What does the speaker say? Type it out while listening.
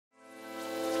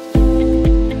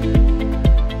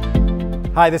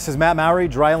Hi, this is Matt Mowry,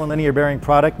 drylin linear bearing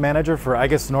product manager for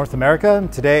igus North America.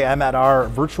 Today I'm at our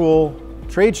virtual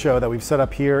trade show that we've set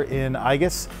up here in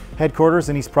igus headquarters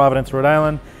in East Providence, Rhode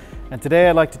Island. And today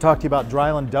I'd like to talk to you about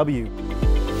drylin W.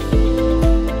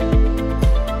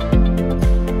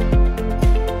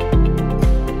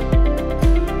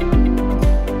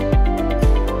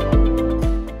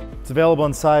 It's available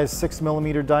in size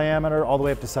 6mm diameter all the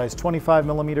way up to size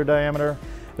 25mm diameter.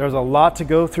 There's a lot to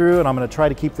go through, and I'm going to try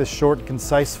to keep this short and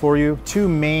concise for you. Two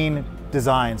main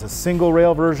designs, a single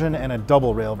rail version and a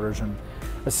double rail version.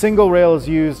 A single rail is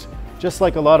used just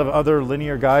like a lot of other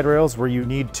linear guide rails where you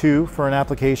need two for an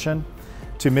application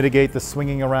to mitigate the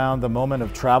swinging around the moment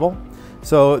of travel.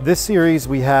 So this series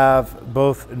we have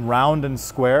both in round and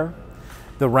square.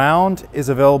 The round is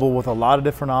available with a lot of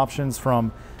different options,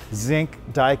 from zinc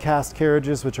die-cast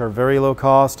carriages, which are very low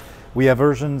cost. We have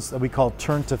versions that we call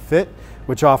turn to fit,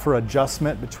 which offer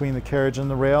adjustment between the carriage and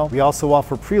the rail. We also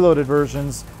offer preloaded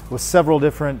versions with several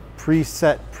different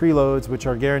preset preloads, which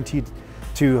are guaranteed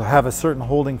to have a certain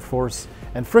holding force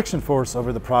and friction force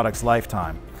over the product's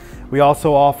lifetime. We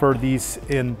also offer these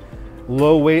in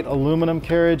low weight aluminum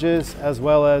carriages as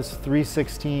well as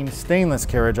 316 stainless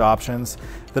carriage options.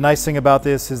 The nice thing about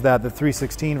this is that the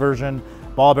 316 version,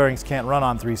 ball bearings can't run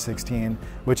on 316,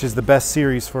 which is the best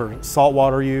series for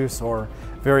saltwater use or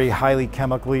very highly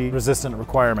chemically resistant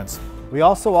requirements. We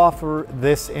also offer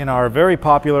this in our very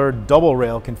popular double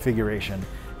rail configuration.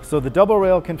 So the double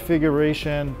rail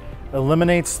configuration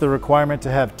eliminates the requirement to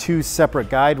have two separate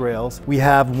guide rails. We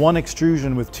have one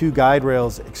extrusion with two guide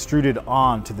rails extruded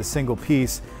onto the single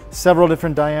piece, several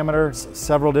different diameters,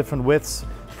 several different widths,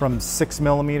 from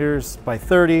 6mm by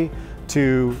 30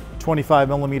 to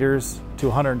 25mm to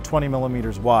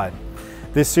 120mm wide.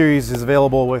 This series is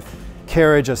available with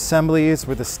carriage assemblies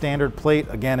with a standard plate,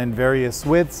 again in various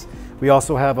widths. We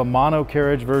also have a mono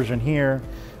carriage version here,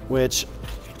 which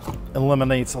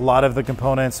eliminates a lot of the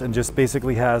components and just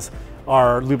basically has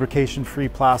our lubrication-free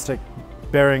plastic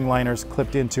bearing liners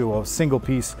clipped into a single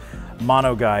piece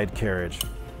mono guide carriage.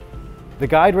 The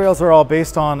guide rails are all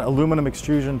based on aluminum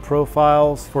extrusion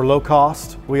profiles for low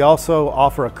cost. We also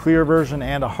offer a clear version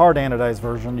and a hard anodized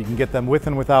version. You can get them with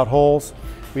and without holes.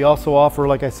 We also offer,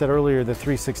 like I said earlier, the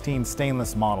 316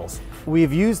 stainless models.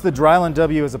 We've used the drylin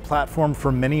W as a platform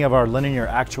for many of our linear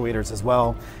actuators as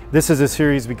well. This is a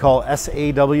series we call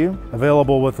SAW,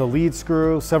 available with a lead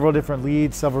screw, several different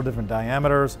leads, several different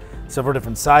diameters, several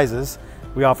different sizes.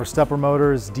 We offer stepper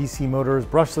motors, DC motors,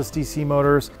 brushless DC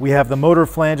motors. We have the motor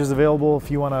flanges available if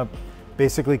you want to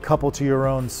basically couple to your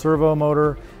own servo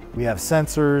motor. We have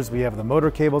sensors, we have the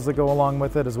motor cables that go along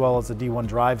with it, as well as the D1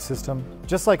 drive system.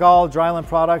 Just like all drylin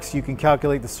products, you can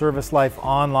calculate the service life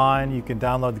online. You can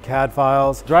download the CAD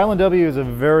files. Drylin W is a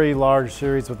very large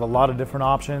series with a lot of different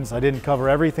options. I didn't cover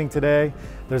everything today.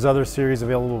 There's other series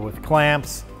available with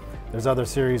clamps. There's other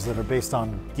series that are based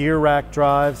on gear rack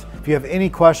drives. If you have any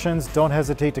questions, don't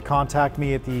hesitate to contact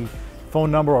me at the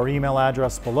phone number or email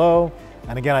address below.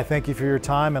 And again, I thank you for your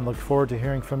time and look forward to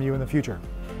hearing from you in the future.